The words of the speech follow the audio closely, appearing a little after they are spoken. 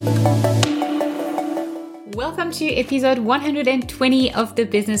Welcome to episode 120 of the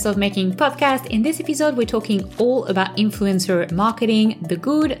Business of Making podcast. In this episode, we're talking all about influencer marketing, the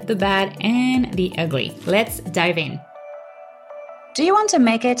good, the bad, and the ugly. Let's dive in. Do you want to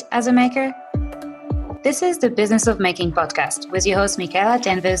make it as a maker? This is the Business of Making podcast with your hosts Michaela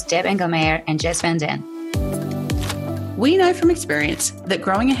Danvers, Deb Engelmeyer, and Jess Van Den. We know from experience that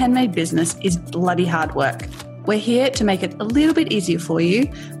growing a handmade business is bloody hard work. We're here to make it a little bit easier for you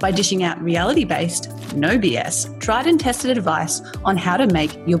by dishing out reality-based, no BS, tried and tested advice on how to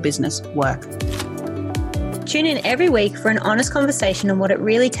make your business work. Tune in every week for an honest conversation on what it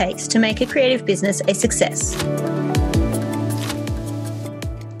really takes to make a creative business a success.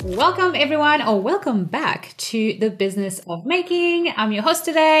 Welcome everyone, or welcome back to the Business of Making. I'm your host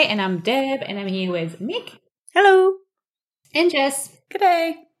today, and I'm Deb, and I'm here with Mick. Hello. And Jess.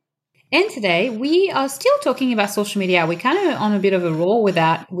 G'day. And today we are still talking about social media. We're kind of on a bit of a roll with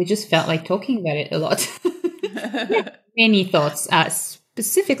that. We just felt like talking about it a lot. Many thoughts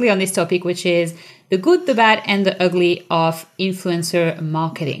specifically on this topic, which is the good, the bad, and the ugly of influencer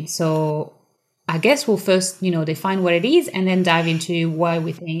marketing. So I guess we'll first, define what it is and then dive into why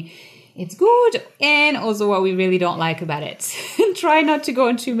we think it's good and also what we really don't like about it. And try not to go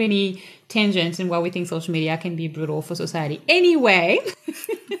on too many tangents and why we think social media can be brutal for society. Anyway,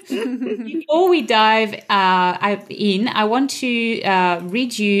 before we dive in, I want to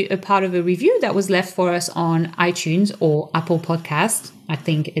read you a part of a review that was left for us on iTunes or Apple Podcast. I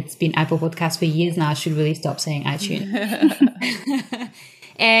think it's been Apple Podcast for years now. I should really stop saying iTunes.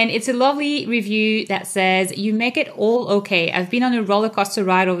 And it's a lovely review that says, "You make it all okay. I've been on a roller coaster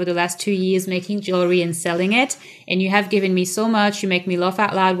ride over the last 2 years making jewelry and selling it. And you have given me so much. You make me laugh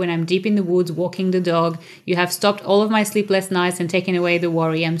out loud when I'm deep in the woods walking the dog. You have stopped all of my sleepless nights and taken away the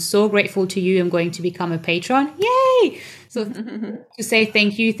worry. I'm so grateful to you. I'm going to become a patron." Yay! So to say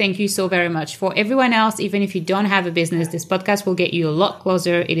thank you so very much. For everyone else, even if you don't have a business, this podcast will get you a lot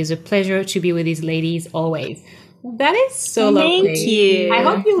closer. It is a pleasure to be with these ladies always. That is so lovely. Thank you. I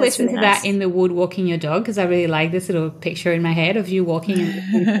hope you listen really to nice. that in the wood walking your dog, because I really like this little picture in my head of you walking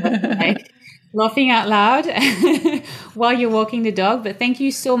and laughing out loud while you're walking the dog. But thank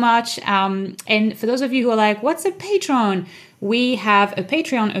you so much. And for those of you who are like, what's a Patreon? We have a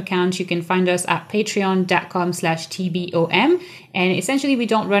Patreon account. You can find us at patreon.com/TBOM. And essentially, we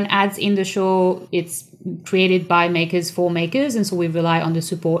don't run ads in the show. It's created by makers for makers. And so we rely on the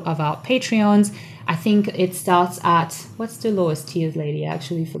support of our Patreons. I think it starts at, what's the lowest tiers, lady? I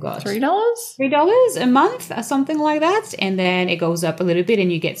actually forgot. $3? $3 a month or something like that. And then it goes up a little bit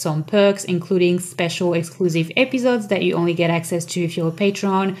and you get some perks, including special exclusive episodes that you only get access to if you're a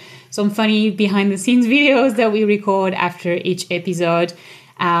patron. Some funny behind the scenes videos that we record after each episode.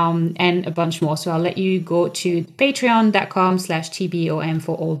 And a bunch more. So I'll let you go to patreon.com/TBOM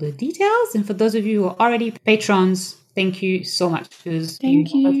for all the details. And for those of you who are already patrons, thank you so much.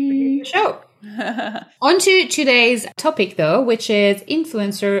 Thank you. The show. On to today's topic, though, which is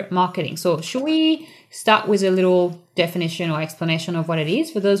influencer marketing. So should we start with a little definition or explanation of what it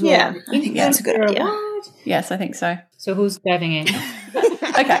is for those who are I think that's a good idea. What? Yes, I think so. So who's diving in?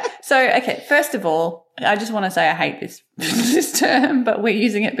 Okay. First of all, I just want to say I hate this term, but we're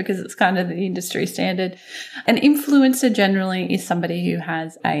using it because it's kind of the industry standard. An influencer generally is somebody who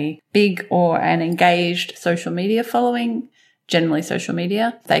has a big or an engaged social media following. Generally social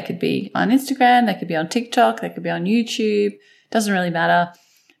media. They could be on Instagram, they could be on TikTok, they could be on YouTube. Doesn't really matter.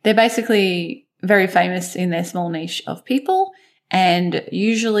 They're basically very famous in their small niche of people. And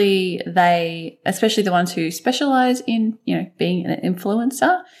usually they, especially the ones who specialize in, being an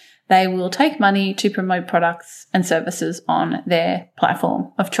influencer, they will take money to promote products and services on their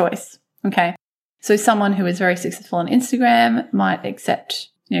platform of choice. Okay. So someone who is very successful on Instagram might accept,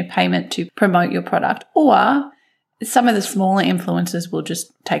 payment to promote your product, or some of the smaller influencers will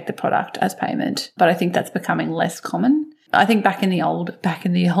just take the product as payment, but I think that's becoming less common. I think back in the old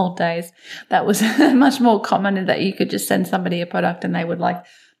days, that was much more common, that you could just send somebody a product and they would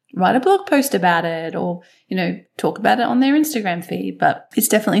write a blog post about it or, talk about it on their Instagram feed. But it's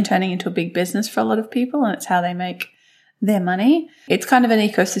definitely turning into a big business for a lot of people, and it's how they make their money. It's kind of an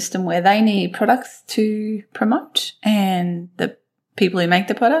ecosystem where they need products to promote, and the people who make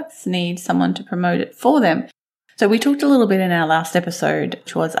the products need someone to promote it for them. So we talked a little bit in our last episode,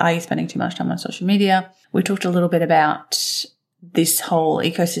 which was, are you spending too much time on social media? We talked a little bit about this whole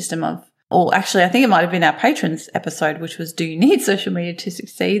ecosystem of, or actually I think it might have been our patrons episode, which was, do you need social media to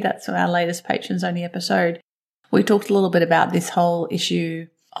succeed? That's our latest patrons only episode. We talked a little bit about this whole issue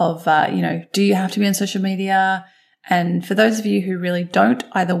of, do you have to be on social media? And for those of you who really don't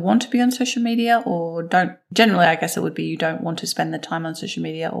either want to be on social media or don't, generally, I guess it would be you don't want to spend the time on social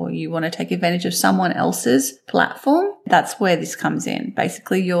media or you want to take advantage of someone else's platform, that's where this comes in.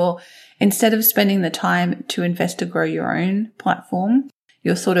 Basically, instead of spending the time to invest to grow your own platform,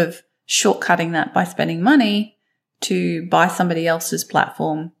 you're sort of shortcutting that by spending money to buy somebody else's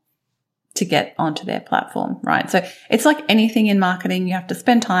platform to get onto their platform, right? So it's like anything in marketing. You have to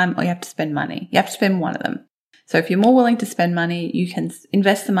spend time or you have to spend money. You have to spend one of them. So if you're more willing to spend money, you can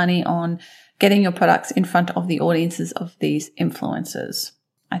invest the money on getting your products in front of the audiences of these influencers.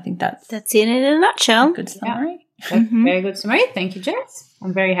 I think that's it in a nutshell. A good summary. Yeah. That's a very good summary. Thank you, Jess.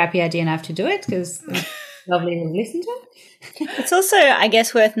 I'm very happy I didn't have to do it because it's lovely to listen to. It's also, I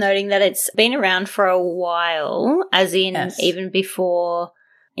guess, worth noting that it's been around for a while, as in even before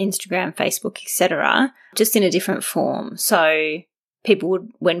Instagram, Facebook, etc., just in a different form. So people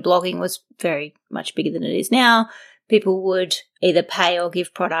would, when blogging was very much bigger than it is now, people would either pay or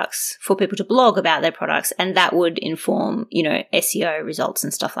give products for people to blog about their products, and that would inform, SEO results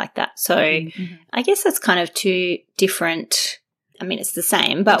and stuff like that. So I guess that's kind of two different, I mean, it's the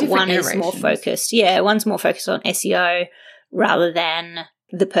same, but one is more focused. Yeah, one's more focused on SEO rather than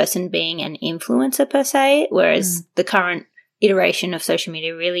the person being an influencer per se, whereas the current iteration of social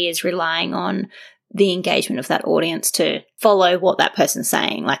media really is relying on the engagement of that audience to follow what that person's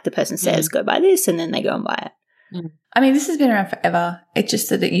saying. Like the person says, go buy this, and then they go and buy it. I mean, this has been around forever. It's just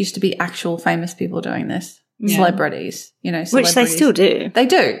that it used to be actual famous people doing this. Celebrities, celebrities. Which they still do. They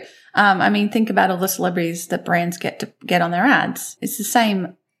do. I mean, think about all the celebrities that brands get on their ads. It's the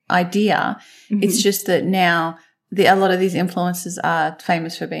same idea. It's just that now a lot of these influencers are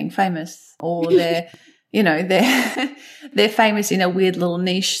famous for being famous, or they're, they're famous in a weird little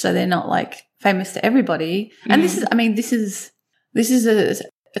niche. So they're not like famous to everybody. And this is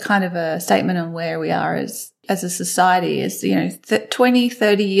a kind of a statement on where we are as a society. Is 20,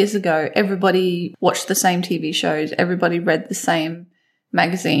 30 years ago, everybody watched the same TV shows. Everybody read the same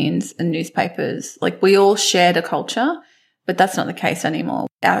magazines and newspapers. Like we all shared a culture, but that's not the case anymore.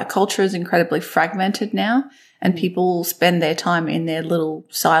 Our culture is incredibly fragmented now, and people spend their time in their little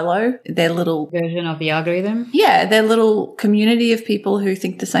silo, their little version of the algorithm. Yeah, their little community of people who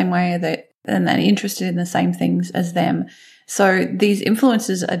think the same way and they're interested in the same things as them. So these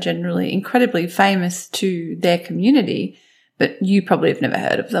influencers are generally incredibly famous to their community, but you probably have never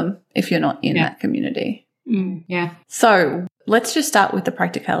heard of them if you're not in that community. Yeah. So let's just start with the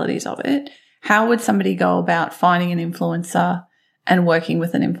practicalities of it. How would somebody go about finding an influencer and working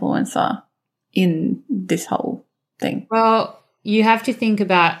with an influencer in this whole thing? Well, you have to think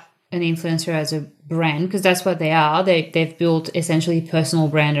about an influencer as a brand, because that's what they are. They've built essentially personal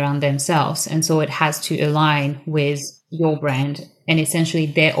brand around themselves. And so it has to align with your brand, and essentially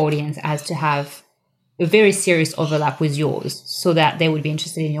their audience has to have a very serious overlap with yours so that they would be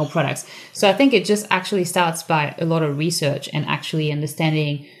interested in your products. So I think it just actually starts by a lot of research and actually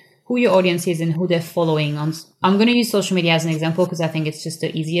understanding who your audience is and who they're following on. I'm going to use social media as an example because I think it's just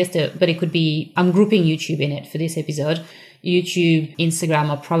the easiest, but it could be, I'm grouping YouTube in it for this episode. YouTube, Instagram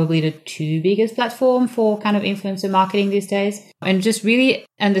are probably the two biggest platform for kind of influencer marketing these days. And just really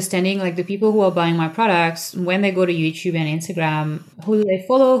understanding like the people who are buying my products, when they go to YouTube and Instagram, who do they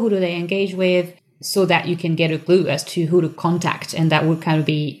follow, who do they engage with, so that you can get a clue as to who to contact. And that would kind of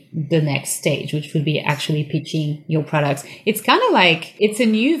be the next stage, which would be actually pitching your products. It's kind of like, it's a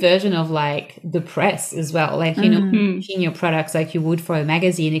new version of like the press as well. Like, pitching your products like you would for a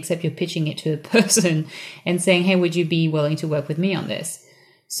magazine, except you're pitching it to a person and saying, hey, would you be willing to work with me on this?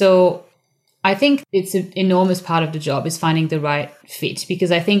 So I think it's an enormous part of the job is finding the right fit,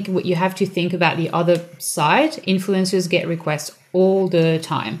 because I think what you have to think about the other side, influencers get requests all the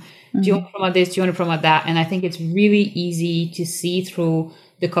time. Do you want to promote this? Do you want to promote that? And I think it's really easy to see through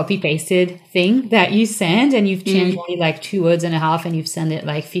the copy pasted thing that you send, and you've changed only like 2.5 words and you've sent it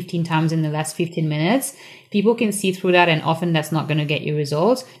like 15 times in the last 15 minutes. People can see through that, and often that's not going to get you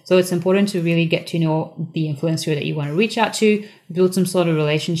results. So it's important to really get to know the influencer that you want to reach out to, build some sort of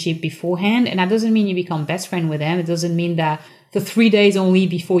relationship beforehand. And that doesn't mean you become best friend with them. It doesn't mean that for 3 days only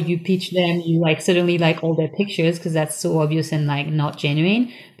before you pitch them, you like suddenly like all their pictures, because that's so obvious and like not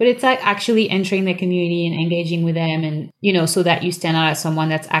genuine. But it's like actually entering their community and engaging with them, and, so that you stand out as someone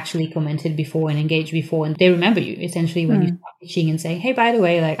that's actually commented before and engaged before, and they remember you essentially when you start pitching and saying, hey, by the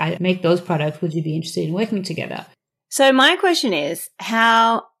way, like I make those products. Would you be interested in working together? So my question is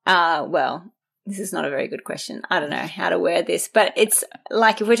how, this is not a very good question. I don't know how to word this, but it's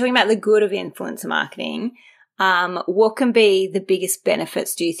like if we're talking about the good of influencer marketing, what can be the biggest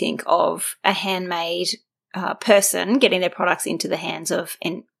benefits, do you think, of a handmade person getting their products into the hands of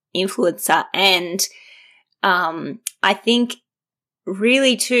an influencer? And I think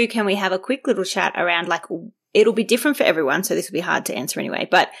really too, can we have a quick little chat around like, it'll be different for everyone, so this will be hard to answer anyway,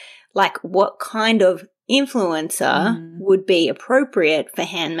 but like what kind of influencer would be appropriate for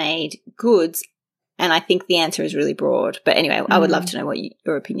handmade goods? And I think the answer is really broad. But anyway, I would love to know what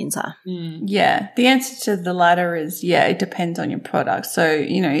your opinions are. Yeah. The answer to the latter is, it depends on your product. So,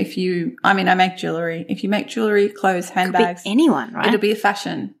 I make jewelry. If you make jewelry, clothes, handbags. Could be anyone, right? It'll be a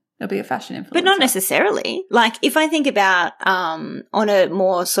fashion influencer. But not necessarily. Like if I think about on a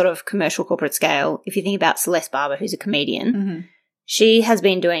more sort of commercial corporate scale, if you think about Celeste Barber, who's a comedian, she has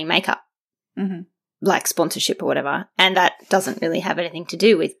been doing makeup, like sponsorship or whatever. And that doesn't really have anything to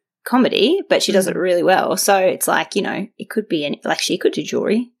do with comedy, but she does it really well. So it's like, it could be she could do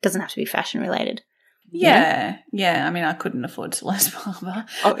jewelry. It doesn't have to be fashion related. Yeah. I mean, I couldn't afford Celeste Barber.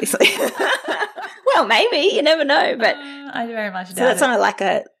 Obviously. Well, maybe. You never know. But I very much doubt so that's on like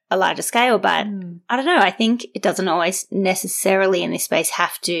a larger scale, but I don't know. I think it doesn't always necessarily in this space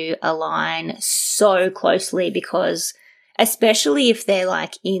have to align so closely, because especially if they're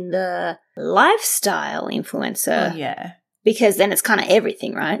like in the lifestyle influencer. Oh, yeah. Because then it's kind of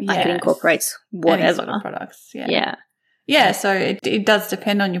everything, right? Like it incorporates whatever. Any sort of products. Yeah, so it does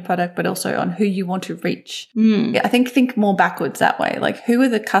depend on your product, but also on who you want to reach. Yeah, I think more backwards that way. Like, who are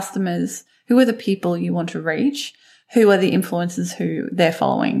the customers? Who are the people you want to reach? Who are the influencers who they're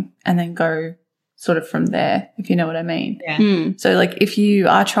following? And then go sort of from there, if you know what I mean. Yeah. So, like, if you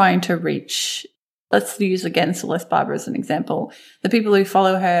are trying to reach, let's use again Celeste Barber as an example. The people who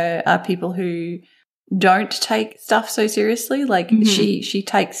follow her are people who don't take stuff so seriously. Like she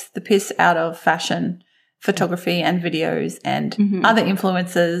takes the piss out of fashion photography and videos and other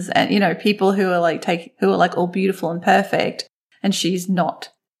influencers and, people who are like all beautiful and perfect. And she's not,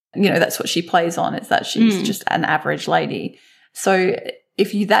 that's what she plays on, is that she's just an average lady. So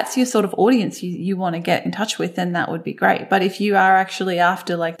if that's your sort of audience you want to get in touch with, then that would be great. But if you are actually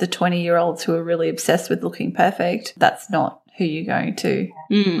after like the 20-year-olds who are really obsessed with looking perfect, that's not who you're going to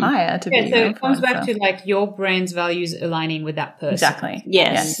hire to be your influencer. So it comes back to like your brand's values aligning with that person. Exactly.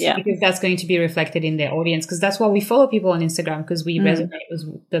 Yes. Yeah. Because that's going to be reflected in their audience, because that's why we follow people on Instagram, because we resonate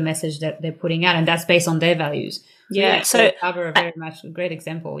with the message that they're putting out, and that's based on their values. Yeah. So Barber, very much a great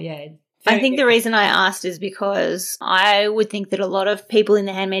example. Yeah. I think the reason I asked is because I would think that a lot of people in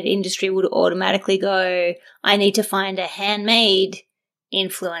the handmade industry would automatically go, I need to find a handmade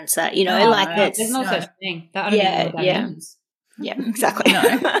influencer, that's there's no such thing. I don't even know what that means. Yeah, exactly.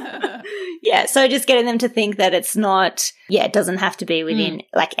 Yeah, so just getting them to think that it's not, it doesn't have to be within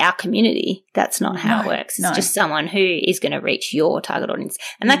like our community. That's not how it works. It's just someone who is going to reach your target audience.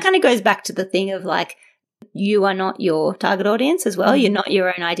 And that kind of goes back to the thing of like, you are not your target audience as well. You're not your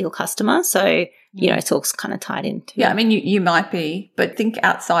own ideal customer. So, it's all kind of tied into. Yeah, I mean, you might be, but think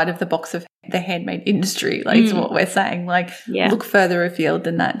outside of the box of the handmade industry, like is what we're saying. Like, look further afield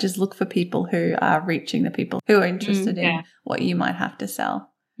than that. Just look for people who are reaching the people who are interested in what you might have to sell.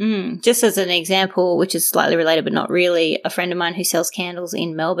 Just as an example, which is slightly related but not really, a friend of mine who sells candles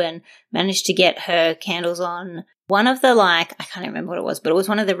in Melbourne managed to get her candles on one of the I can't remember what it was, but it was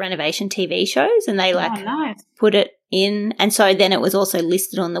one of the renovation TV shows, and they put it in. And so then it was also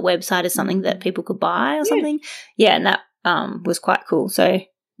listed on the website as something that people could buy or something. Yeah, and that was quite cool. So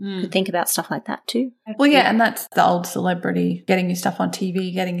you could think about stuff like that too. Well, yeah, and that's the old celebrity, getting your stuff on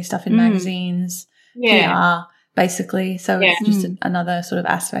TV, getting your stuff in magazines, PR, basically. So it's just another sort of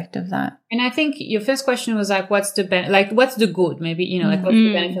aspect of that. And I think your first question was like, what's the what's the good? Maybe, what's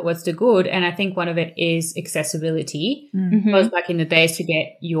the benefit, what's the good? And I think one of it is accessibility. Because back in the days, to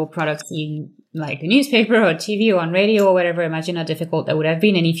get your products in like the newspaper or TV or on radio or whatever, imagine how difficult that would have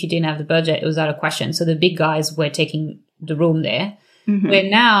been. And if you didn't have the budget, it was out of question. So the big guys were taking the room there. Where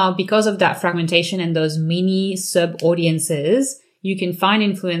now, because of that fragmentation and those mini sub audiences, you can find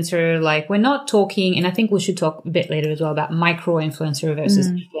influencer, like we're not talking, and I think we should talk a bit later as well about micro influencer versus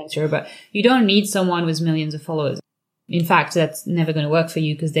influencer, but you don't need someone with millions of followers. In fact, that's never going to work for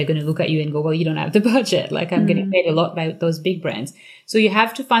you, because they're going to look at you and go, well, you don't have the budget. Like, I'm getting paid a lot by those big brands. So you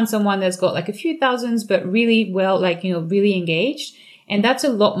have to find someone that's got like a few thousands, but really well, really engaged. And that's a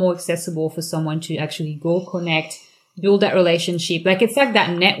lot more accessible for someone to actually go connect, build that relationship. Like, it's like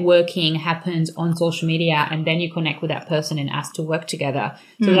that networking happens on social media, and then you connect with that person and ask to work together.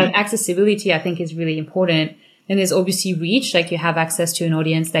 So that accessibility, I think, is really important. And there's obviously reach, like you have access to an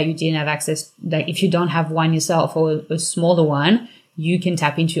audience that you didn't have access. Like, if you don't have one yourself or a smaller one, you can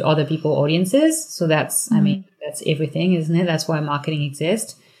tap into other people's audiences. So that's, I mean, that's everything, isn't it? That's why marketing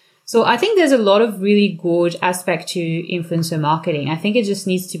exists. So I think there's a lot of really good aspect to influencer marketing. I think it just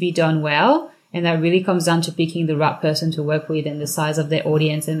needs to be done well. And that really comes down to picking the right person to work with and the size of their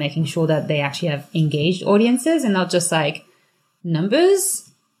audience and making sure that they actually have engaged audiences and not just like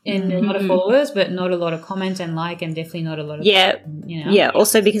numbers and a lot of followers, but not a lot of comment and like, and definitely not a lot of, you know? Yeah.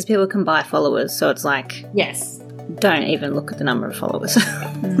 Also because people can buy followers. So it's like, yes, don't even look at the number of followers,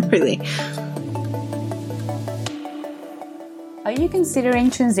 really. Are you considering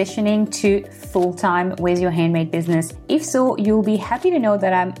transitioning to full-time with your handmade business? If so, you'll be happy to know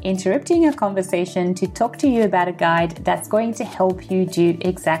that I'm interrupting a conversation to talk to you about a guide that's going to help you do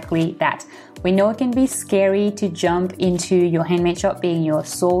exactly that. We know it can be scary to jump into your handmade shop being your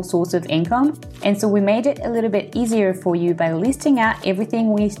sole source of income, and so we made it a little bit easier for you by listing out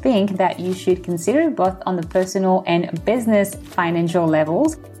everything we think that you should consider both on the personal and business financial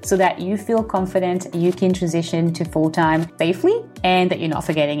levels so that you feel confident you can transition to full-time safely and that you're not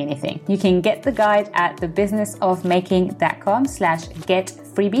forgetting anything. You can get the guide at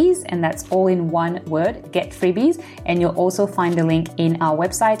thebusinessofmaking.com/getfreebies, and that's all in one word, get freebies, and you'll also find the link in our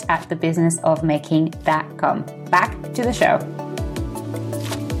website at thebusinessofmaking.com. Back to the show.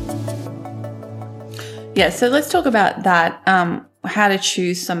 Yeah, so let's talk about that, how to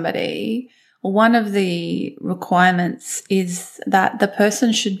choose somebody. One of the requirements is that the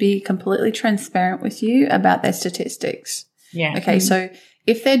person should be completely transparent with you about their statistics. Yeah. Okay, so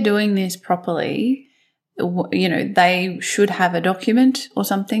if they're doing this properly, you know, they should have a document or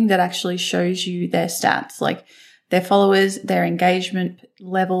something that actually shows you their stats, like their followers, their engagement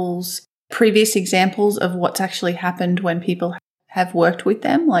levels, previous examples of what's actually happened when people have worked with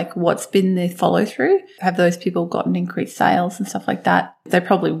them, like what's been their follow through. Have those people gotten increased sales and stuff like that? They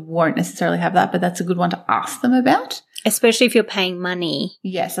probably won't necessarily have that, but that's a good one to ask them about. Especially if you're paying money.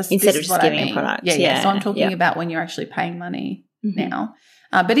 Yes. Instead of just giving a product. Yeah. So I'm talking about when you're actually paying money now.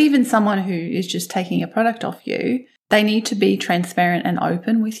 But even someone who is just taking a product off you, they need to be transparent and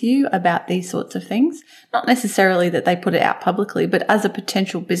open with you about these sorts of things. Not necessarily that they put it out publicly, but as a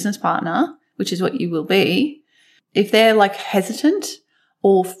potential business partner, which is what you will be, if they're like hesitant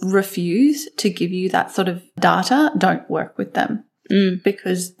or refuse to give you that sort of data, don't work with them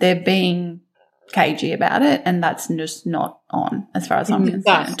because they're being cagey about it, and that's just not on as far as I'm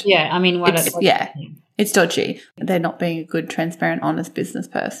concerned. Yeah, I mean, it's dodgy. They're not being a good, transparent, honest business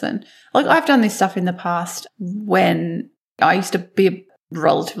person. Like I've done this stuff in the past when I used to be a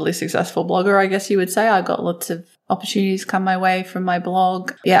relatively successful blogger, I guess you would say. I got lots of opportunities come my way from my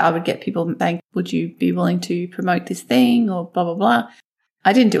blog. Yeah, I would get people saying, would you be willing to promote this thing or blah, blah, blah.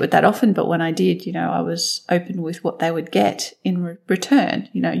 I didn't do it that often, but when I did, you know, I was open with what they would get in return.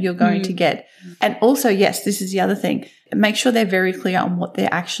 You know, you're going to get. And also, yes, this is the other thing. Make sure they're very clear on what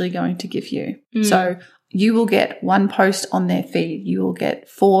they're actually going to give you. So you will get one post on their feed. You will get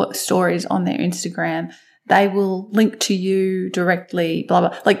 4 stories on their Instagram. They will link to you directly, blah,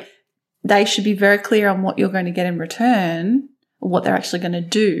 blah. Like they should be very clear on what you're going to get in return, what they're actually going to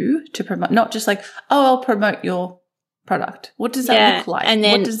do to promote, not just like, oh, I'll promote your product. What does that look like? And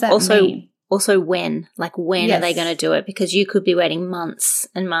then what does that mean? Also when are they going to do it? Because you could be waiting months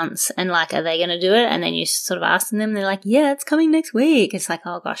and months and like, are they going to do it? And then you sort of asking them, they're like, yeah, it's coming next week. It's like,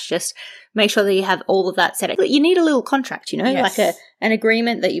 oh gosh, just make sure that you have all of that set up. You need a little contract, you know, like an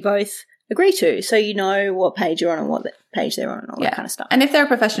agreement that you both agree to, so you know what page you're on and what page they're on and all that kind of stuff. And if they're a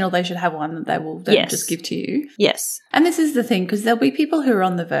professional, they should have one that they will then just give to you. Yes. And this is the thing, because there'll be people who are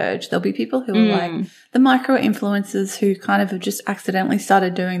on the verge. There'll be people who are like the micro influencers who kind of have just accidentally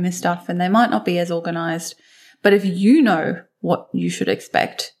started doing this stuff, and they might not be as organized. But if you know what you should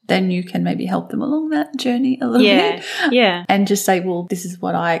expect, then you can maybe help them along that journey a little bit. Yeah. And just say, well, this is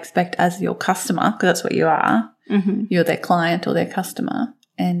what I expect as your customer, because that's what you are. You're their client or their customer.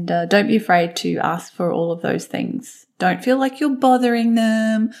 And don't be afraid to ask for all of those things. Don't feel like you're bothering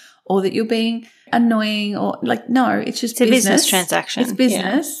them or that you're being annoying or like, no, it's just a business transaction. It's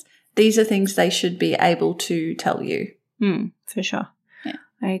business. Yeah. These are things they should be able to tell you. For sure. Yeah.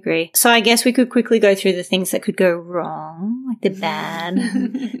 I agree. So I guess we could quickly go through the things that could go wrong, like the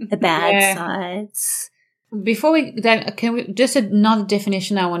bad sides. Before we then, can we just another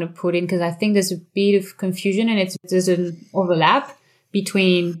definition I want to put in, because I think there's a bit of confusion and there's an overlap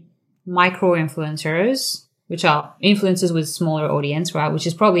between micro influencers, which are influencers with smaller audience, right? Which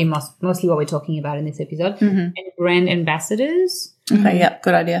is probably mostly what we're talking about in this episode, and brand ambassadors. Okay, yeah,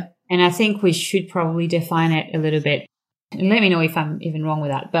 good idea. And I think we should probably define it a little bit. And let me know if I'm even wrong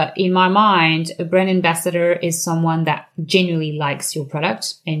with that. But in my mind, a brand ambassador is someone that genuinely likes your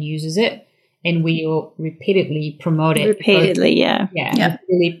product and uses it and will repeatedly promote it. Repeatedly, Yeah,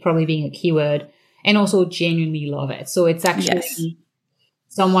 repeatedly probably being a keyword, and also genuinely love it. So it's actually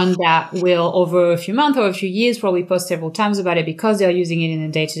someone that will over a few months or a few years probably post several times about it because they're using it in a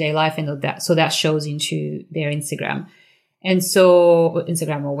day-to-day life, and that shows into their Instagram. And so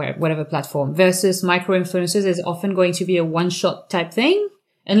Instagram or whatever platform, versus micro influencers is often going to be a one-shot type thing,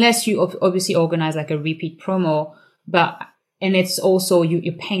 unless you obviously organize like a repeat promo. And it's also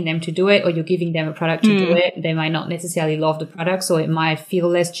you're paying them to do it, or you're giving them a product to do it. They might not necessarily love the product, so it might feel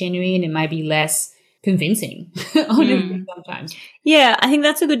less genuine. It might be less convincing honestly, sometimes. Yeah, I think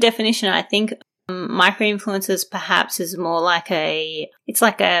that's a good definition. I think micro influencers perhaps is more like it's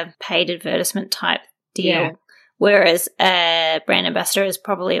like a paid advertisement type deal, whereas a brand ambassador is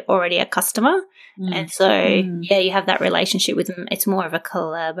probably already a customer. And so, you have that relationship with them. It's more of a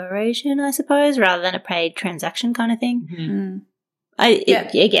collaboration, I suppose, rather than a paid transaction kind of thing.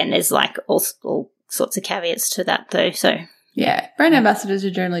 Again, there's like all sorts of caveats to that though. So yeah, brand ambassadors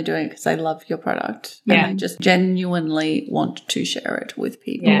are generally doing it because they love your product and they just genuinely want to share it with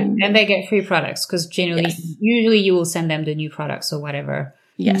people. Yeah, and they get free products because usually you will send them the new products or whatever.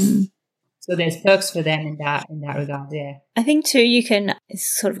 Yes. So there's perks for them in that regard, yeah. I think too you can, it's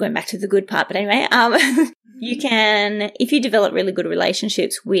sort of going back to the good part, but anyway, you can, if you develop really good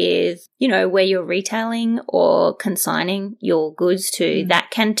relationships with, where you're retailing or consigning your goods to,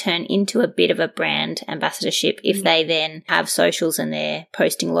 that can turn into a bit of a brand ambassadorship if they then have socials and they're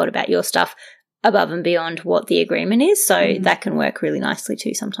posting a lot about your stuff above and beyond what the agreement is. So that can work really nicely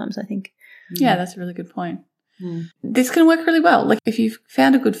too sometimes, I think. Yeah, that's a really good point. This can work really well. Like if you've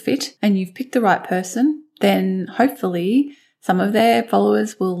found a good fit and you've picked the right person, then hopefully some of their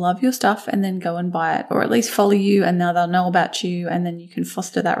followers will love your stuff and then go and buy it, or at least follow you, and now they'll know about you, and then you can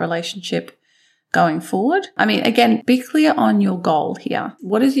foster that relationship going forward. I mean, again, be clear on your goal here.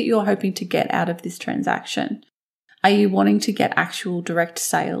 What is it you're hoping to get out of this transaction? Are you wanting to get actual direct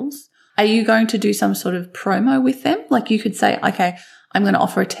sales? Are you going to do some sort of promo with them? Like you could say, okay, I'm going to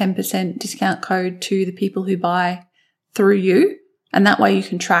offer a 10% discount code to the people who buy through you. And that way you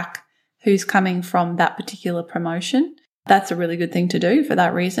can track who's coming from that particular promotion. That's a really good thing to do for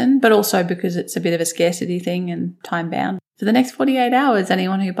that reason, but also because it's a bit of a scarcity thing and time bound. For the next 48 hours,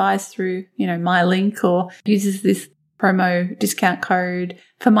 anyone who buys through, my link or uses this promo discount code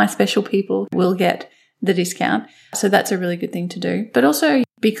for my special people will get the discount. So that's a really good thing to do. But also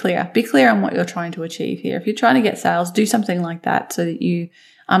be clear on what you're trying to achieve here. If you're trying to get sales, do something like that so that you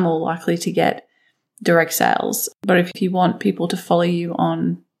are more likely to get direct sales. But if you want people to follow you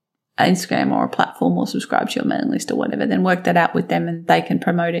on Instagram or a platform or subscribe to your mailing list or whatever, then work that out with them and they can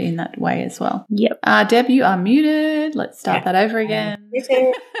promote it in that way as well. Yep. Deb, you are muted. Let's start that over again.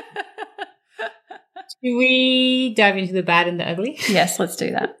 Should we dive into the bad and the ugly? Yes, let's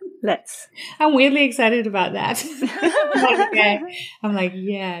do that. I'm weirdly excited about that. I'm like,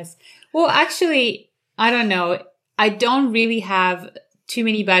 yes. Well, actually, I don't know. I don't really have too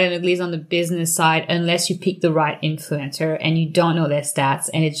many bad and uglies on the business side unless you pick the right influencer and you don't know their stats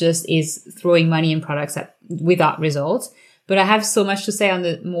and it just is throwing money in products without results. But I have so much to say on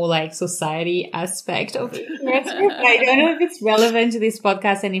the more like society aspect of it. I don't know if it's relevant to this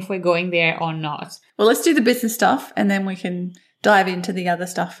podcast and if we're going there or not. Well, let's do the business stuff and then we can dive into the other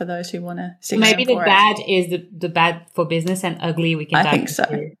stuff for those who want to stick around. Maybe the bad is the bad for business and ugly we can dive into. I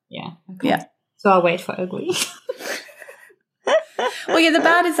think so. Yeah. Okay. Yeah. So I'll wait for ugly. Well, yeah, the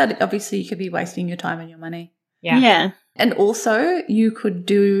bad is that obviously you could be wasting your time and your money. Yeah. Yeah. And also you could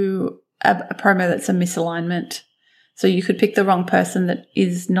do a promo that's a misalignment. So you could pick the wrong person that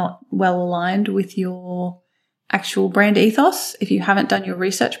is not well aligned with your actual brand ethos if you haven't done your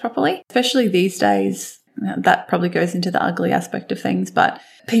research properly, especially these days. That probably goes into the ugly aspect of things, but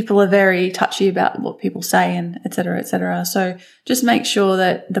people are very touchy about what people say and et cetera, et cetera. So just make sure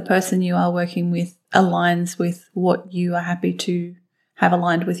that the person you are working with aligns with what you are happy to have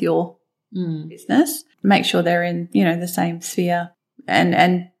aligned with your business. Make sure they're in, the same sphere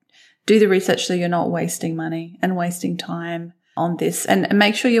and do the research so you're not wasting money and wasting time on this. And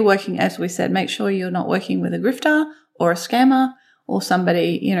make sure you're working, as we said, make sure you're not working with a grifter or a scammer or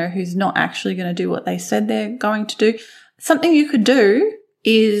somebody, who's not actually going to do what they said they're going to do. Something you could do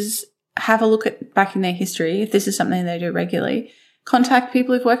is have a look at back in their history. If this is something they do regularly, contact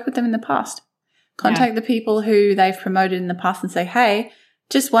people who've worked with them in the past. Contact the people who they've promoted in the past and say, hey,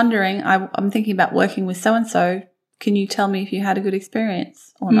 just wondering, I'm thinking about working with so-and-so. Can you tell me if you had a good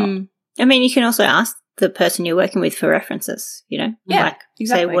experience or not? I mean, you can also ask the person you're working with for references, Yeah, like exactly.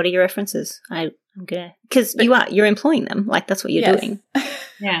 Say, what are your references? I'm gonna, because you're employing them, like that's what you're doing.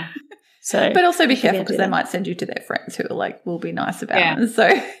 Yeah. So, but also be careful because they might send you to their friends who are like, will be nice about it. So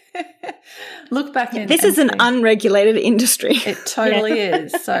look back in. This is an unregulated industry. It totally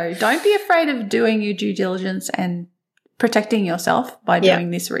is. So don't be afraid of doing your due diligence and protecting yourself by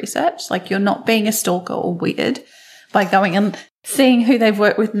doing this research. Like, you're not being a stalker or weird by going and seeing who they've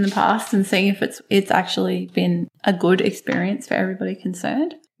worked with in the past and seeing if it's actually been a good experience for everybody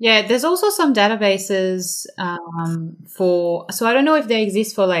concerned. Yeah, there's also some databases so I don't know if they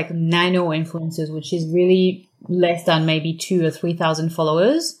exist for like nano influencers, which is really less than maybe 2,000 or 3,000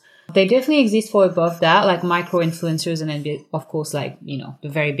 followers. They definitely exist for above that, like micro influencers, and then of course, like, you know, the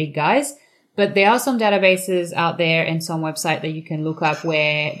very big guys. But there are some databases out there and some website that you can look up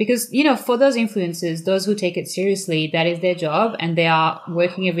where, because, you know, for those influencers, those who take it seriously, that is their job, and they are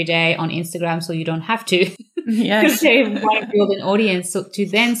working every day on Instagram, so you don't have to. Yes. They want to build an audience to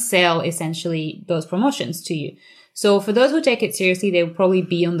then sell essentially those promotions to you. So for those who take it seriously, they will probably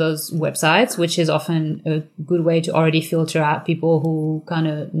be on those websites, which is often a good way to already filter out people who kind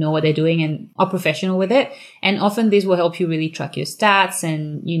of know what they're doing and are professional with it. And often this will help you really track your stats,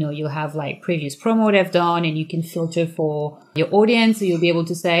 and, you know, you'll have like previous promo they've done, and you can filter for your audience. So you'll be able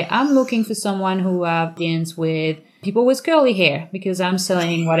to say, I'm looking for someone who audience with people with curly hair because I'm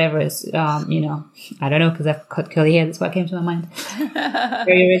selling whatever is, you know, I don't know, because I've got curly hair. That's what came to my mind.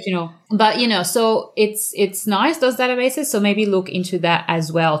 Very original. But, you know, so it's nice, those databases. So maybe look into that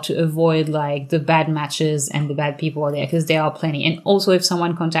as well to avoid like the bad matches and the bad people there, because there are plenty. And also if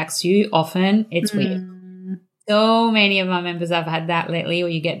someone contacts you, often it's weird. So many of my members have had that lately,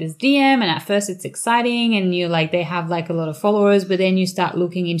 where you get this DM and at first it's exciting and you're like, they have like a lot of followers, but then you start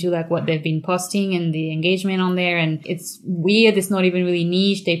looking into like what they've been posting and the engagement on there, and it's weird. It's not even really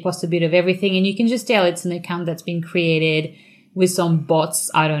niche. They post a bit of everything, and you can just tell it's an account that's been created with some bots,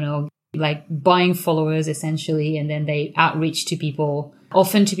 I don't know, like buying followers essentially, and then they outreach to people,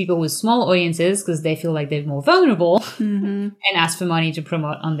 often to people with small audiences because they feel like they're more vulnerable, and ask for money to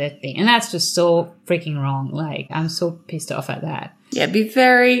promote on their thing. And that's just so freaking wrong. Like, I'm so pissed off at that. Yeah, be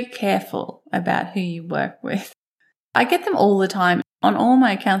very careful about who you work with. I get them all the time. On all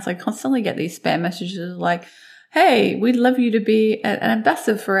my accounts, I constantly get these spam messages like, hey, we'd love you to be an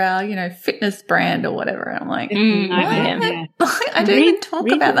ambassador for our, you know, fitness brand or whatever. And I'm like, I don't even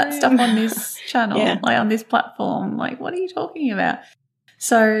talk about that stuff on this channel, like on this platform. Like, what are you talking about?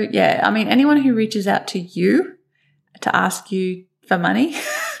 So, yeah, I mean, anyone who reaches out to you to ask you for money,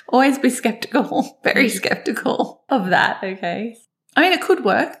 always be skeptical, very skeptical of that, okay? I mean, it could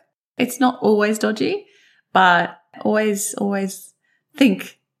work. It's not always dodgy, but always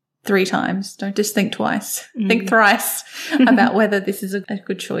think 3 times. Don't just think twice. Think thrice about whether this is a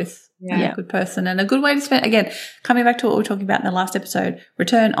good choice, a good person, and a good way to spend. Again, coming back to what we were talking about in the last episode,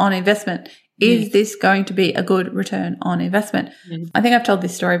 return on investment. Is this going to be a good return on investment? I think I've told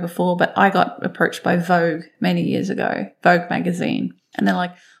this story before, but I got approached by Vogue many years ago, Vogue magazine, and they're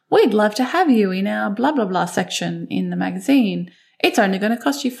like, we'd love to have you in our blah, blah, blah section in the magazine. It's only going to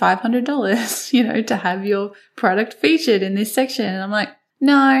cost you $500, you know, to have your product featured in this section. And I'm like,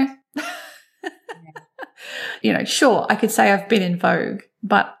 no. You know, sure, I could say I've been in Vogue,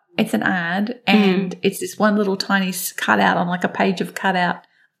 but it's an ad and it's this one little tiny cutout on like a page of cutout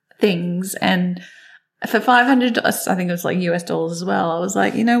things, and for $500, I think it was like US dollars as well, I was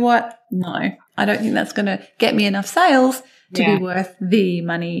like, you know what? No, I don't think that's going to get me enough sales to be worth the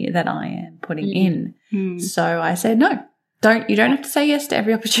money that I am putting in. So I said, no, you don't have to say yes to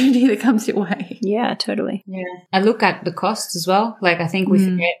every opportunity that comes your way. Yeah, totally. Yeah. I look at the costs as well. Like, I think we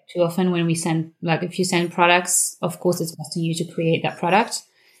forget too often when we send, like, if you send products, of course it's costing you to create that product.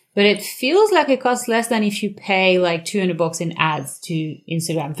 But it feels like it costs less than if you pay like $200 in ads to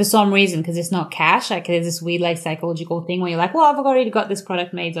Instagram for some reason, because it's not cash. Like, there's this weird like psychological thing where you're like, well, I've already got this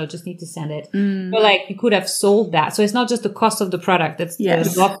product made, so I just need to send it. But like, you could have sold that. So it's not just the cost of the product. That's the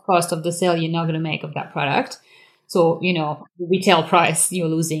block cost of the sale you're not going to make of that product. So, you know, the retail price you're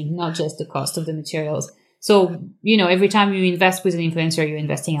losing, not just the cost of the materials. So, you know, every time you invest with an influencer, you're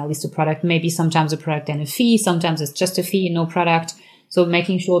investing at least a product, maybe sometimes a product and a fee. Sometimes it's just a fee and no product. So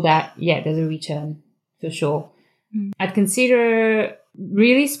making sure that, there's a return for sure. I'd consider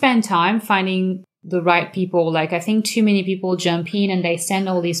really spend time finding the right people. Like, I think too many people jump in and they send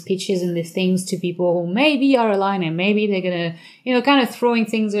all these pitches and these things to people who maybe are aligned and maybe they're going to, you know, kind of throwing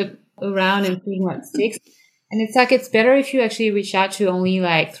things around and seeing what sticks. And it's like, it's better if you actually reach out to only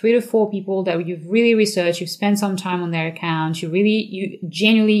like 3 to 4 people that you've really researched, you've spent some time on their account, you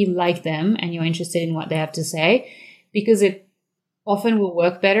genuinely like them and you're interested in what they have to say, because it often will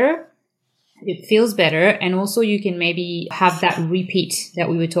work better. It feels better. And also you can maybe have that repeat that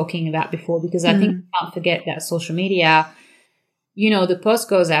we were talking about before, because I think you can't forget that social media, you know, the post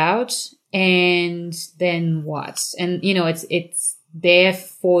goes out and then what? And, you know, it's there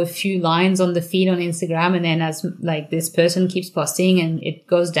for a few lines on the feed on Instagram, and then as like this person keeps posting and it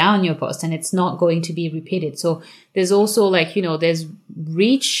goes down your post and it's not going to be repeated. So there's also like, you know, there's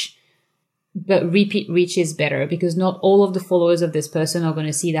reach, but repeat reach is better because not all of the followers of this person are going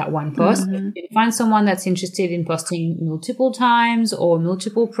to see that one post. Mm-hmm. If you find someone that's interested in posting multiple times or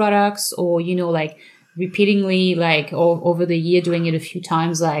multiple products, or, you know, like repeatedly, like over the year, doing it a few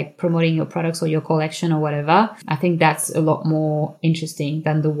times, like promoting your products or your collection or whatever, I think that's a lot more interesting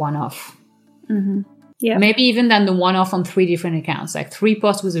than the one-off. Mm-hmm. Yeah. Maybe even than the one-off on 3 different accounts. Like 3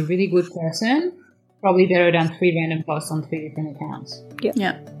 posts with a really good person, probably better than 3 random posts on 3 different accounts. Yeah.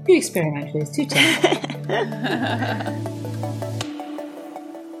 Yeah. To experiment with, to test.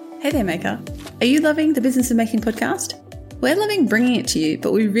 Hey there, Maker. Are you loving the Business of Making podcast? We're loving bringing it to you,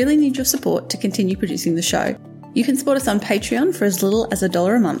 but we really need your support to continue producing the show. You can support us on Patreon for as little as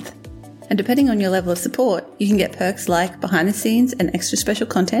 $1 a month. And depending on your level of support, you can get perks like behind the scenes and extra special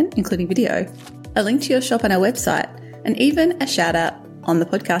content, including video, a link to your shop on our website, and even a shout out on the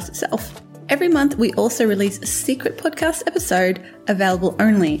podcast itself. Every month, we also release a secret podcast episode available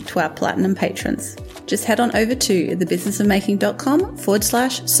only to our Platinum patrons. Just head on over to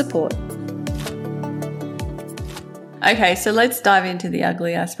thebusinessofmaking.com/support. Okay, so let's dive into the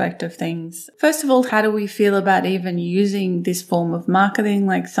ugly aspect of things. First of all, how do we feel about even using this form of marketing?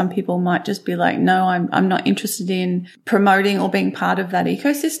 Like some people might just be like, no, I'm not interested in promoting or being part of that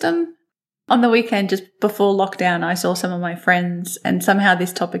ecosystem. On the weekend, just before lockdown, I saw some of my friends and somehow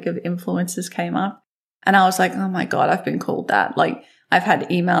this topic of influencers came up. And I was like, oh my God, I've been called that. Like I've had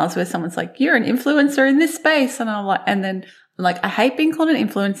emails where someone's like, you're an influencer in this space. And I'm like, and then I'm like, I hate being called an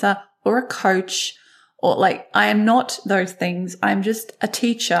influencer or a coach. Or like, I am not those things. I'm just a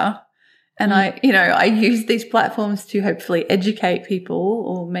teacher. And I use these platforms to hopefully educate people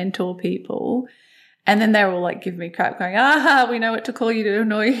or mentor people. And then they're all like, give me crap going, we know what to call you to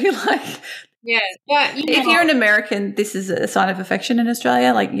annoy you. Like, Yeah. But if you're an American, this is a sign of affection in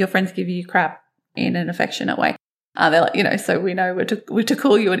Australia. Like your friends give you crap in an affectionate way. They're like, so we know we're to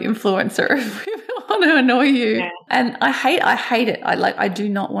call you an influencer if we want to annoy you. Yeah. And I hate it. I do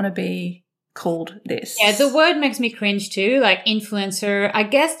not want to be called this. Yeah, the word makes me cringe too, like influencer. I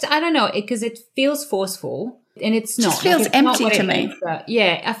guess, I don't know, because it feels forceful and it's not. It just feels empty to me.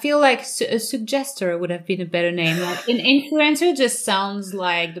 Yeah, I feel like a suggester would have been a better name. Like an influencer just sounds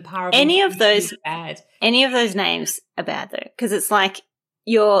like the power of any of those bad. Any of those names are bad though, because it's like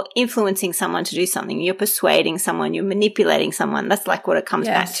you're influencing someone to do something, you're persuading someone, you're manipulating someone. That's like what it comes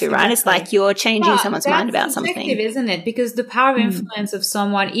back to, right? Exactly. It's like you're changing someone's mind about something. Isn't it? Because the power of influence of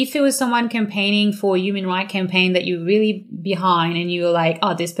someone, if it was someone campaigning for a human rights campaign that you're really behind and you're like,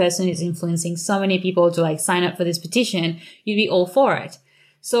 oh, this person is influencing so many people to like sign up for this petition, you'd be all for it.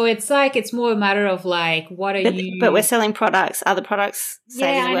 So it's like, it's more a matter of like, what are you... But we're selling products, other products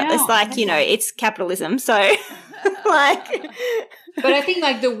say as well. It's like, it's capitalism. So like... But I think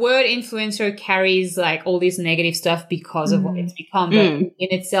like the word influencer carries like all this negative stuff because of what it's become. But in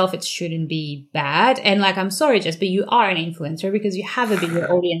itself, it shouldn't be bad. And like, I'm sorry, Jess, but you are an influencer because you have a bigger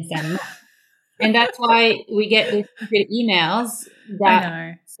audience than me. And that's why we get these emails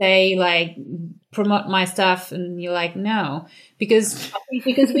that say like, promote my stuff. And you're like, no, because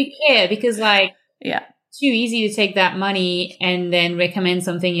we care, because like, it's too easy to take that money and then recommend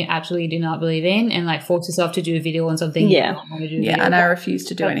something you actually do not believe in and like force yourself to do a video on something you don't want to do. Yeah, and I refuse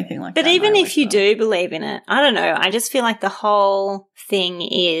to do anything like that. But even if you do believe in it, I don't know. I just feel like the whole thing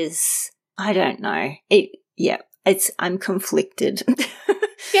is, I don't know. I'm conflicted.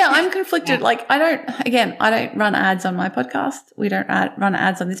 Yeah, I'm conflicted. Yeah. Like I don't run ads on my podcast. We don't run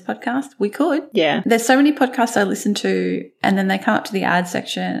ads on this podcast. We could. Yeah. There's so many podcasts I listen to and then they come up to the ad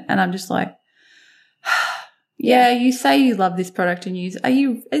section and I'm just like, you say you love this product and is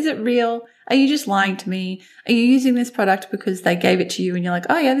it real? Are you just lying to me? Are you using this product because they gave it to you and you're like,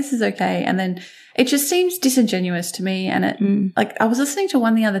 oh yeah, this is okay. And then it just seems disingenuous to me. And it, like I was listening to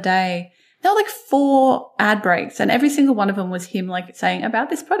one the other day, there were like 4 ad breaks and every single one of them was him like saying about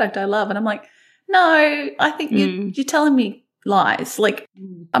this product I love. And I'm like, no, I think you're telling me lies. Like,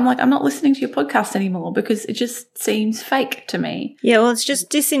 I'm like, I'm not listening to your podcast anymore because it just seems fake to me. Yeah, well, it's just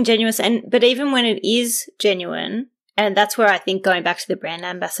disingenuous. But even when it is genuine, and that's where I think going back to the brand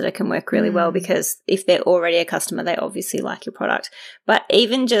ambassador can work really well, because if they're already a customer, they obviously like your product. But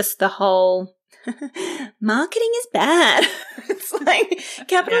even just the whole marketing is bad. It's like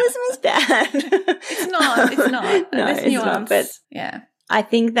capitalism is bad. It's not. No, it's not. But yeah. I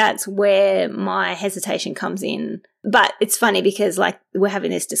think that's where my hesitation comes in. But it's funny because like we're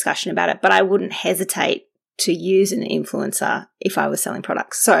having this discussion about it, but I wouldn't hesitate to use an influencer if I was selling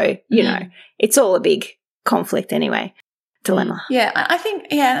products. So, you know, it's all a big conflict anyway. dilemma. Yeah, I think,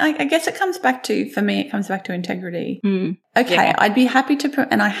 I guess it comes back to, for me, it comes back to integrity. Okay, Yeah. I'd be happy to,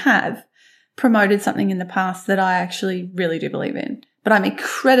 and I have promoted something in the past that I actually really do believe in, but I'm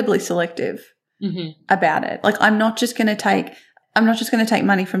incredibly selective about it. Like, I'm not just going to take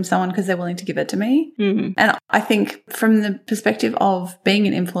money from someone because they're willing to give it to me. And I think from the perspective of being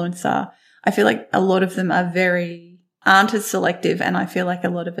an influencer, I feel like a lot of them aren't as selective, and I feel like a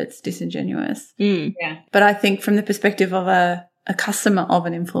lot of it's disingenuous. Yeah. But I think from the perspective of a customer of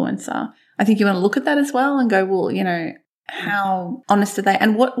an influencer, I think you want to look at that as well and go, well, you know, how honest are they?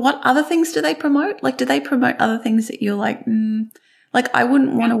 And what other things do they promote? Like, do they promote other things that you're like, like, I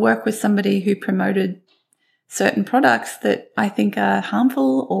wouldn't want to work with somebody who promoted certain products that I think are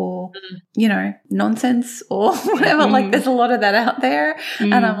harmful or, you know, nonsense or whatever. Like, there's a lot of that out there.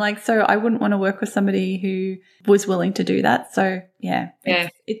 And I'm like, so I wouldn't want to work with somebody who was willing to do that. So,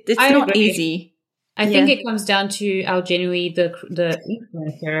 it's not agree. easy. I think it comes down to how genuinely the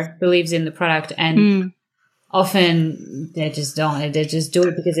influencer believes in the product, and often they just don't. They just do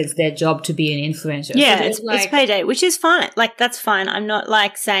it because it's their job to be an influencer. Yeah, So it's payday, which is fine. Like, that's fine. I'm not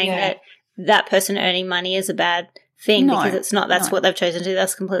like saying that person earning money is a bad thing, because it's not. That's what they've chosen to do.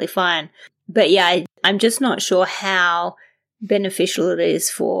 That's completely fine. But yeah, I'm just not sure how beneficial it is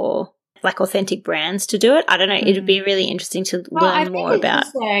for like authentic brands to do it. I don't know. It'd be really interesting to learn more about.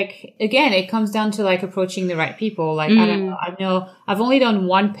 Just like, again, it comes down to like approaching the right people. Like, I don't know. I know I've only done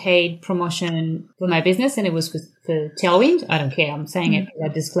one paid promotion for my business, and it was for Tailwind. I don't care. I'm saying it because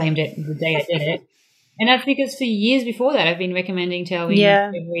I disclaimed it the day I did it. And that's because for years before that, I've been recommending Tailwind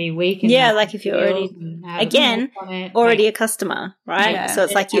every week. And like if you're already a customer, right? Yeah. So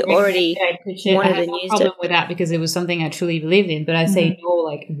it's like you already wanted and used it. Problem with that because it was something I truly believed in. But I say no,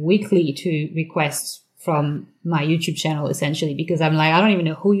 like weekly to requests from my YouTube channel, essentially, because I'm like, I don't even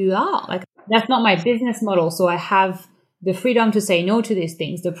know who you are. Like, that's not my business model. So I have the freedom to say no to these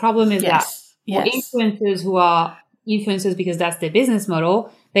things. The problem is that for influencers who are influencers because that's their business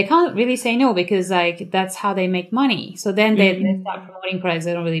model, they can't really say no because like that's how they make money. So then they start promoting products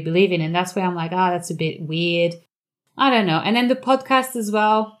they don't really believe in. And that's where I'm like, that's a bit weird. I don't know. And then the podcast as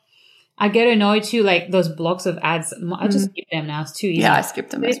well. I get annoyed too, like those blocks of ads. I just skip them now. It's too easy. Yeah, I skipped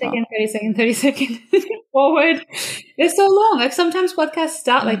them 30 as well. 30 seconds forward. They're so long. Like sometimes podcasts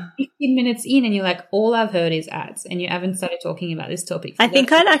start like 15 minutes in and you're like, all I've heard is ads and you haven't started talking about this topic. So I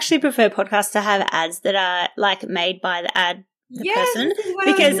think I'd actually prefer podcasts to have ads that are like made by the person,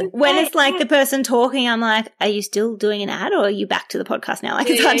 because when it's like the person talking, I'm like, are you still doing an ad or are you back to the podcast now? Like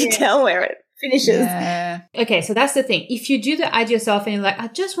it's hard to tell where it finishes. Yeah. Okay, so that's the thing. If you do the ad yourself and you're like, I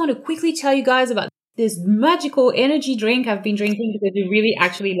just want to quickly tell you guys about this magical energy drink I've been drinking because we really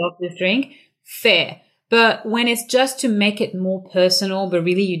actually love this drink, fair. But when it's just to make it more personal, but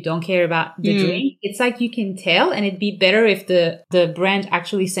really you don't care about the drink, it's like you can tell, and it'd be better if the brand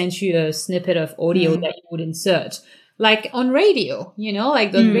actually sends you a snippet of audio that you would insert. Like on radio, you know,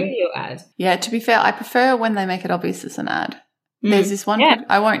 like those radio ads. Yeah, to be fair, I prefer when they make it obvious it's an ad. There's this one,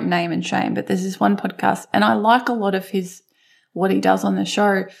 I won't name and shame, but there's this one podcast, and I like a lot of what he does on the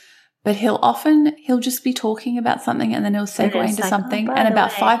show, but he'll just be talking about something and then he'll segue into something, and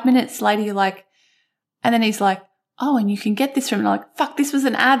about 5 minutes later you're like, and then he's like, oh, and you can get this from, and I'm like, fuck, this was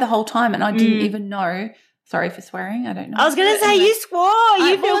an ad the whole time and I didn't even know. Sorry for swearing. I don't know. I was going to say you swore.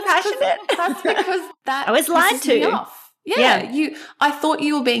 You feel passionate. That's because that I was lied to. Yeah. I thought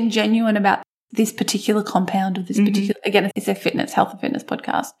you were being genuine about this particular compound of this particular, again, it's a health and fitness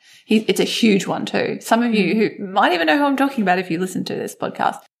podcast. It's a huge one too. Some of you who might even know who I'm talking about if you listen to this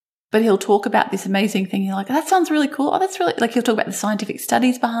podcast, but he'll talk about this amazing thing. You're like, that sounds really cool. Oh, that's really, like he'll talk about the scientific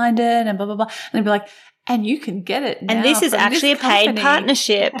studies behind it and blah, blah, blah. And he'll be like, and you can get it now. And this is actually a paid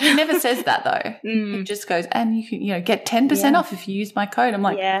partnership. He never says that though. He just goes, and you can, get 10% off if you use my code. I'm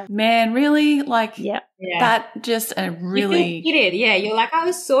like, man, really? Like that just really. You did. Yeah. You're like, I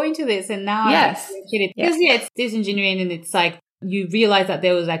was so into this and now I get it. Because it's disingenuine and it's like, you realize that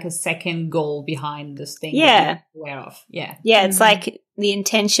there was like a second goal behind this thing. Yeah. That you're aware of. Yeah. Yeah. It's like the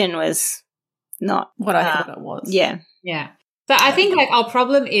intention was not what I thought it was. Yeah. Yeah. So I think like our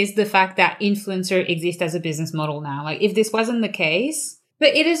problem is the fact that influencer exists as a business model now. Like if this wasn't the case, but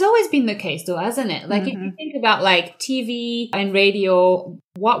it has always been the case though, hasn't it? Like if you think about like TV and radio,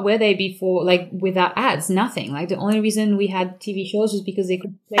 what were they before? Like without ads, nothing. Like the only reason we had TV shows was because they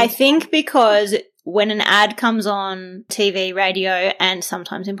could play. I think because when an ad comes on TV, radio, and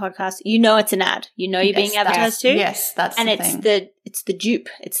sometimes in podcasts, you know it's an ad. You know you're being advertised to. Yes, that's and the it's thing. It's the dupe.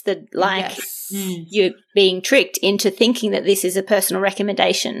 It's the you're being tricked into thinking that this is a personal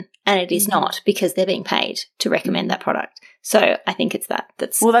recommendation, and it is not because they're being paid to recommend that product. So I think it's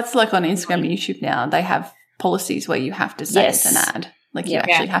that's well, that's like on Instagram and YouTube now. They have policies where you have to say it's an ad. Like you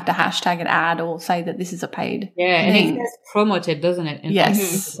actually have to hashtag an ad or say that this is a paid thing. And thing. it says promoted, doesn't it?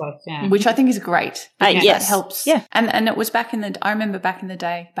 Yes. Which I think is great. Yes. That helps. Yeah. And it was I remember back in the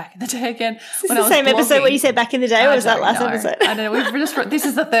day again. Is this the same episode where you said back in the day, or was that last episode? I don't know. This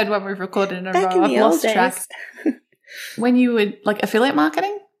is the third one we've recorded in a row. I've lost track. When you would, like, affiliate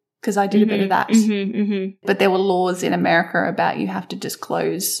marketing, because I did a bit of that. But there were laws in America about you have to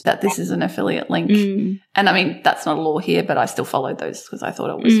disclose that this is an affiliate link. And I mean, that's not a law here, but I still followed those because I thought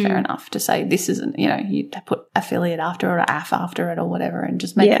it was fair enough to say this isn't, you put affiliate after it or AF after it or whatever, and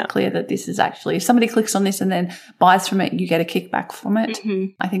just make it clear that this is actually, if somebody clicks on this and then buys from it, you get a kickback from it.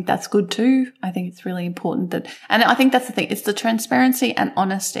 I think that's good too. I think it's really important and I think that's the thing. It's the transparency and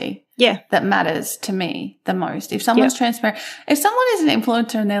honesty. That matters to me the most. If someone's transparent, if someone is an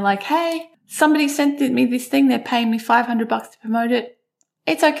influencer and they're like, hey, somebody sent me this thing, they're paying me $500 to promote it,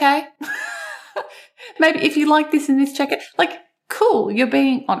 it's okay. Maybe if you like this and this, check it. Like, cool, you're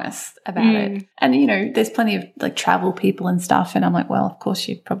being honest about it. And, there's plenty of like travel people and stuff. And I'm like, well, of course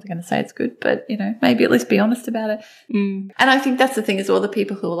you're probably going to say it's good, but, maybe at least be honest about it. And I think that's the thing is all the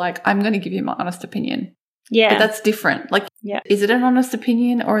people who are like, I'm going to give you my honest opinion. Yeah. But that's different. Like, is it an honest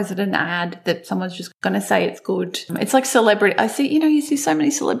opinion or is it an ad that someone's just going to say it's good? It's like celebrity. I see, you see so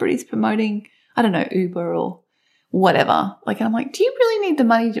many celebrities promoting, I don't know, Uber or whatever. Like, and I'm like, do you really need the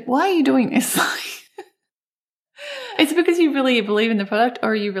money? Why are you doing this? It's because you really believe in the product or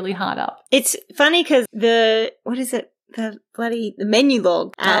are you really hard up? It's funny because the menu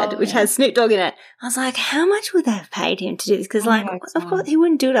log ad, which has Snoop Dogg in it. I was like, how much would they have paid him to do this? Because, of course, he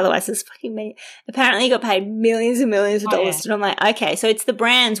wouldn't do it otherwise. It's fucking me. Apparently, he got paid millions and millions of dollars. And I'm like, okay, so it's the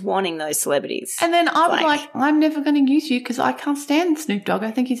brands wanting those celebrities. And then I was like, I'm never going to use you because I can't stand Snoop Dogg.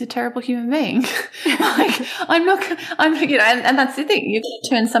 I think he's a terrible human being. And that's the thing. You're going to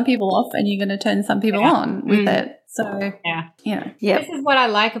turn some people off and you're going to turn some people on with it. So, This is what I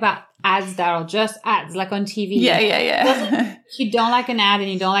like about ads, Daryl, just ads, like on TV. Yeah. You don't like an ad and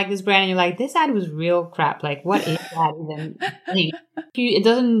you don't like this brand and you're like, this ad was real crap. Like, what is that even? It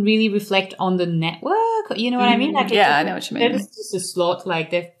doesn't really reflect on the network. You know what I mean? Like, I know what you mean. It's just a slot,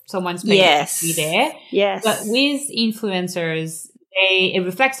 like someone's paying to be there. Yes. But with influencers, it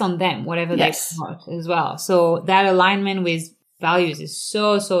reflects on them, whatever they promote as well. So that alignment with values is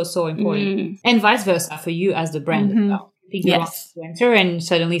so important, and vice versa for you as the brand as well. If you're an influencer and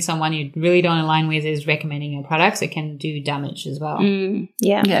suddenly someone you really don't align with is recommending your products, it can do damage as well.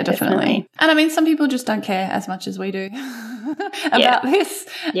 Yeah, definitely. And I mean, some people just don't care as much as we do about this.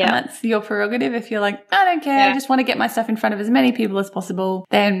 And that's your prerogative. If you're like, I don't care, I just want to get my stuff in front of as many people as possible,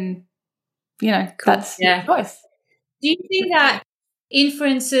 then, that's your choice. Do you think that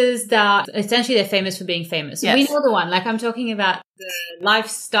influencers that essentially they're famous for being famous? We know the one. Like, I'm talking about the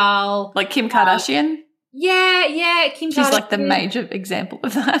lifestyle. Like Kim Kardashian? Kim Kardashian. She's like the major example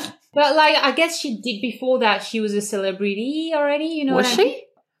of that. But like, I guess she did before that. She was a celebrity already, Was she?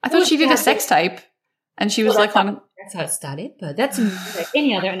 I thought she did a sex tape and she was like on... That's how it started, but that's like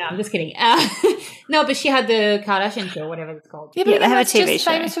any other... No, I'm just kidding. No, but she had the Kardashian show, whatever it's called. Yeah, but they have a TV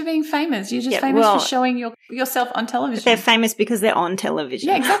show. Famous for being famous. You're just famous for showing yourself on television. They're famous because they're on television.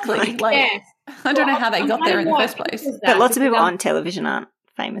 Yeah, exactly. I don't know how they got there in the first place. But lots of people on television aren't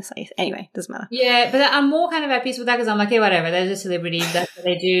famous. Anyway, doesn't matter. Yeah, but I'm more kind of at peace with that because I'm like, hey, whatever. There's a celebrity. That's what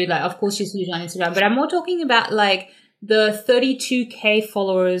they do. Like, of course, she's huge on Instagram. But I'm more talking about like the 32K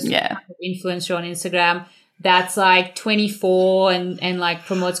followers influencer on Instagram. That's like 24 and like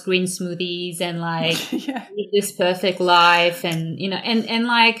promotes green smoothies and like live this perfect life and, and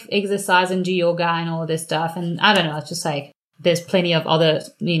like exercise and do yoga and all this stuff. And I don't know, it's just like there's plenty of other,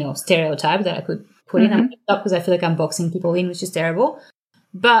 stereotypes that I could put in because I feel like I'm boxing people in, which is terrible.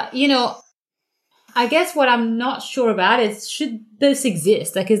 But, I guess what I'm not sure about is should this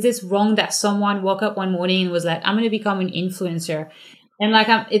exist? Like, is this wrong that someone woke up one morning and was like, I'm going to become an influencer? And like,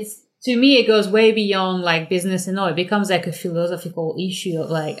 to me, it goes way beyond like business and all. It becomes like a philosophical issue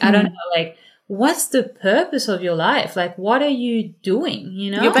of like, I don't know, like, what's the purpose of your life? Like, what are you doing?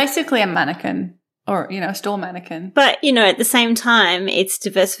 You're basically a mannequin or, a store mannequin. But, at the same time, it's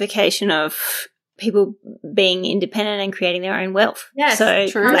diversification of people being independent and creating their own wealth. Yes, so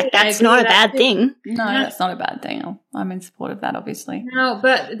true. Like, that's not a bad thing. No, that's not a bad thing. I'm in support of that, obviously. No,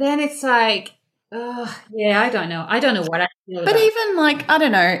 but then it's like, I don't know. I don't know what I feel But about. even like, I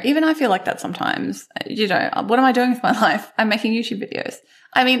don't know, even I feel like that sometimes. What am I doing with my life? I'm making YouTube videos.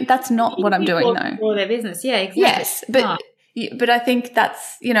 I mean, that's not what I'm doing though. For their business, yeah, exactly. Yes, but I think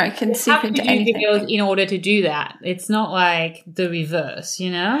that's, it can seep into anything. Videos in order to do that. It's not like the reverse,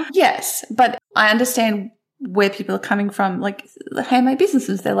 Yes, but I understand where people are coming from. Like the handmade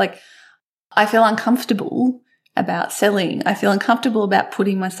businesses, they're like, I feel uncomfortable about selling. I feel uncomfortable about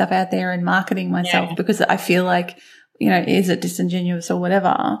putting my stuff out there and marketing myself because I feel like, is it disingenuous or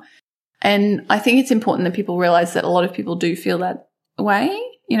whatever? And I think it's important that people realize that a lot of people do feel that way,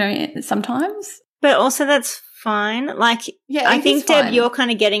 sometimes. But also that's fine. Like, I think, Deb, you're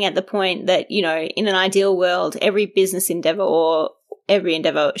kind of getting at the point that, in an ideal world, every business endeavor or every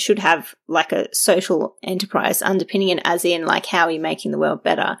endeavor should have like a social enterprise underpinning it, as in like how are you making the world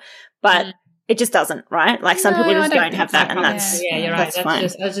better? But it just doesn't, right? Like some people just don't have that, and that's you're right. That's fine.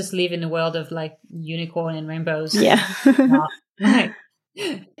 I just live in the world of like unicorn and rainbows. Yeah.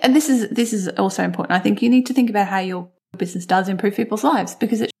 And this is also important. I think you need to think about how your business does improve people's lives,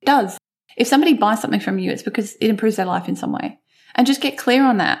 because it does. If somebody buys something from you, it's because it improves their life in some way. And just get clear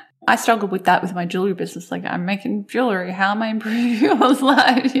on that. I struggled with that with my jewelry business. Like, I'm making jewelry. How am I improving people's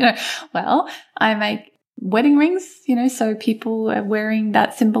lives? Well, I make wedding rings, so people are wearing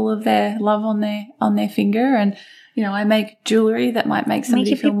that symbol of their love on their finger. And, I make jewelry that might make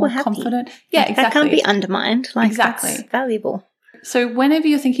somebody feel more confident. Yeah, exactly. That can't be undermined. Like, exactly. That's valuable. So whenever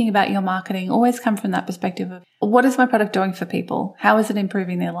you're thinking about your marketing, always come from that perspective of what is my product doing for people? How is it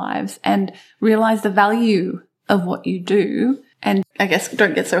improving their lives? And realize the value of what you do. And I guess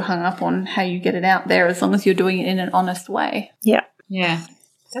don't get so hung up on how you get it out there, as long as you're doing it in an honest way. Yeah. Yeah.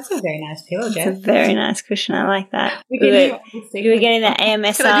 That's a very nice pillow, Jeff. It's a very nice cushion. I like that. You were getting the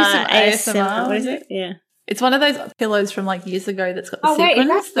ASMR. What is it? Yeah. It's one of those pillows from like years ago that's got the sequins. Wait,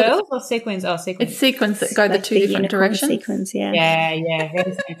 is that pearls or sequins? Oh, sequins. It's sequins that go the two different directions. Sequins, yeah. Yeah.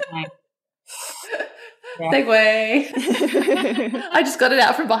 Very satisfying. Segue. I just got it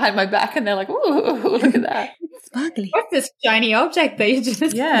out from behind my back and they're like, ooh, look at that. Sparkly. What's this shiny object that you just...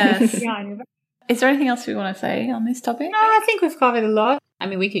 Yes. Is there anything else we want to say on this topic? No, I think we've covered a lot. I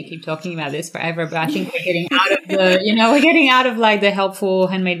mean, we could keep talking about this forever, but I think we're getting out of we're getting out of like the helpful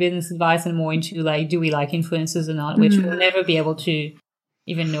handmade business advice and more into like, do we like influencers or not, which we'll never be able to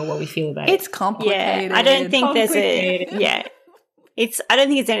even know what we feel about it. It's complicated. Yeah, I don't think I don't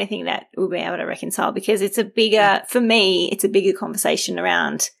think it's anything that we'll be able to reconcile, because it's for me, it's a bigger conversation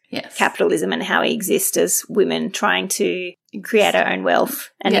around capitalism and how we exist as women trying to create our own wealth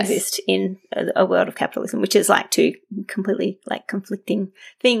and exist in a world of capitalism, which is like two completely like conflicting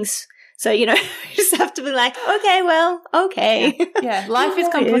things. So, you just have to be like, okay. Yeah. Life is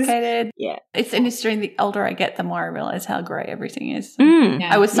complicated. Yeah. It's interesting. The older I get, the more I realize how grey everything is.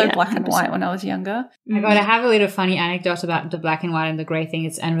 I was so black and white when I was younger. I have a little funny anecdote about the black and white and the grey thing.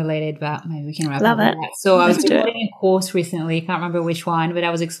 It's unrelated, but maybe we can wrap up on that. So I was doing a course recently, can't remember which one, but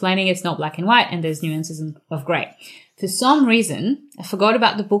I was explaining it's not black and white and there's nuances of grey. For some reason, I forgot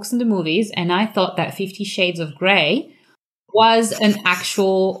about the books and the movies, and I thought that 50 Shades of Grey was an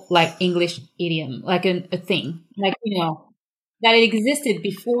actual like English idiom, like a thing, like, that it existed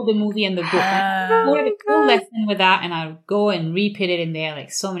before the movie and the book. I wanted a cool lesson with that, and I go and repeat it in there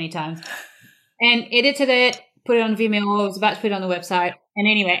like so many times, and edited it, put it on Vimeo. I was about to put it on the website, and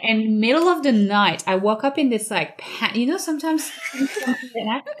anyway, in middle of the night, I woke up in this like sometimes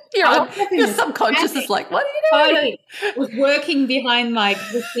your subconscious is like, what are you doing? Totally. Was working behind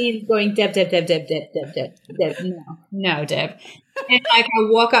the scenes, going Deb. No, Deb. And like I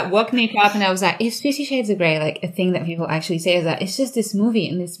woke me up, and I was like, if 50 Shades of Grey, like a thing that people actually say is that it's just this movie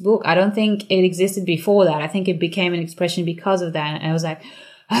and this book. I don't think it existed before that. I think it became an expression because of that. And I was like,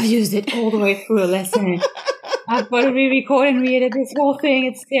 I've used it all the way through a lesson. I've got to re-record and re-edit this whole thing.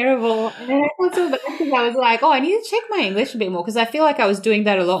 It's terrible. And then I felt so bad because I was like, I need to check my English a bit more, because I feel like I was doing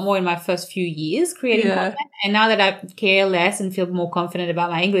that a lot more in my first few years creating content. And now that I care less and feel more confident about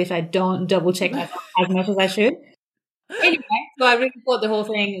my English, I don't double check myself as much as I should. Anyway, so I re-recorded the whhole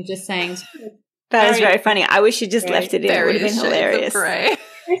thing and just saying. That is very funny. I wish you just left it in. It would have been hilarious.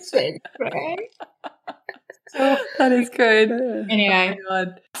 So, that is good. Anyway. Oh,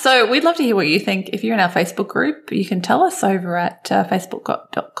 so we'd love to hear what you think. If you're in our Facebook group, you can tell us over at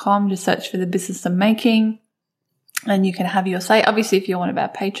facebook.com. Just search for The Business of Making, and you can have your say. Obviously, if you're one of our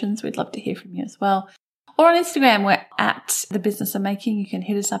patrons, we'd love to hear from you as well. Or on Instagram, we're at The Business of Making. You can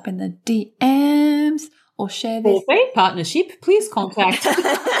hit us up in the DMs or share this. For paid partnership, please contact.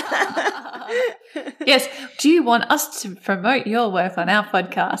 Yes. Do you want us to promote your work on our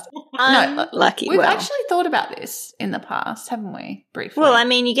podcast? No. Lucky. We've actually thought about this in the past, haven't we? Briefly. Well, I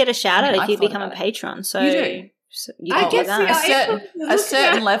mean, you get a shout out if you become a patron. So you do. So you I guess a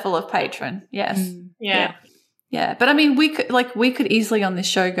certain level of patron. Yes. Yeah. But I mean, we could easily on this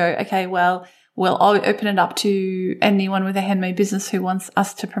show go, okay, well, I'll open it up to anyone with a handmade business who wants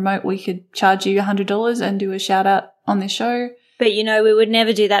us to promote. We could charge you $100 and do a shout out on this show. But, you know, we would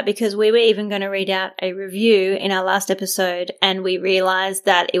never do that because we were even going to read out a review in our last episode, and we realized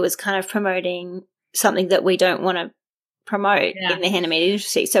that it was kind of promoting something that we don't want to promote in the handmade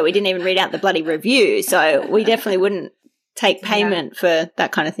industry. So we didn't even read out the bloody review. So we definitely wouldn't take payment for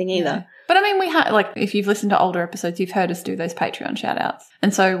that kind of thing either. Yeah. But I mean, we have, like, if you've listened to older episodes, you've heard us do those Patreon shout outs.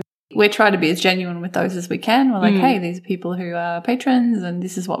 And so we're trying to be as genuine with those as we can. We're like, hey, these are people who are patrons and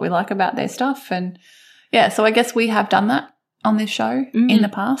this is what we like about their stuff. And yeah, so I guess we have done that on this show in the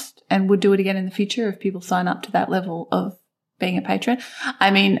past and would do it again in the future if people sign up to that level of being a patron. I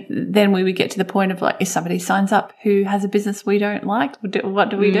mean, then we would get to the point of, like, if somebody signs up who has a business we don't like,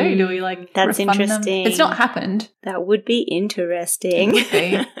 what do we do? Do we, like, that's refund interesting. them? It's not happened. That would be interesting. It would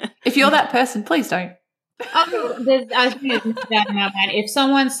be. If you're that person, please don't. If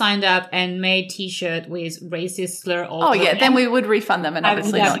someone signed up and made T-shirt with racist slur all over then we would refund them and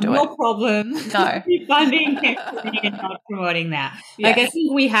obviously not do it. No problem. No. Refunding and not promoting that. Like, I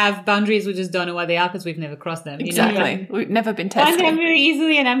think we have boundaries, we just don't know what they are because we've never crossed them. Exactly. You know? We've never been Find tested. them very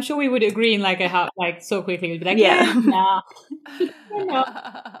easily, and I'm sure we would agree in so quickly. We'd be like, nah.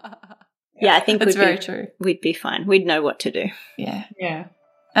 Yeah, I think that's very true. We'd be fine. We'd know what to do. Yeah. Yeah.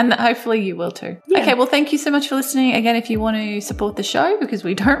 And hopefully you will too. Yeah. Okay, well, thank you so much for listening. Again, if you want to support the show, because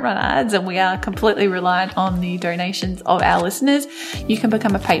we don't run ads and we are completely reliant on the donations of our listeners, you can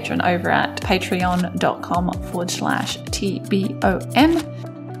become a patron over at patreon.com/TBOM.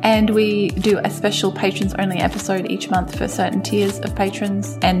 And we do a special patrons only episode each month for certain tiers of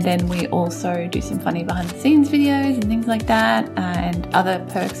patrons. And then we also do some funny behind the scenes videos and things like that, and other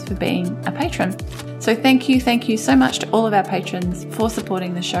perks for being a patron. So thank you so much to all of our patrons for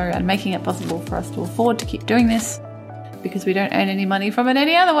supporting the show and making it possible for us to afford to keep doing this, because we don't earn any money from it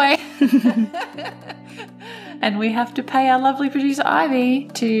any other way. And we have to pay our lovely producer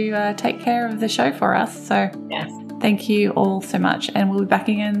Ivy to take care of the show for us. So yes. Thank you all so much, and we'll be back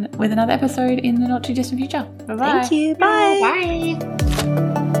again with another episode in the not too distant future. Bye-bye. Thank you. Bye. Bye.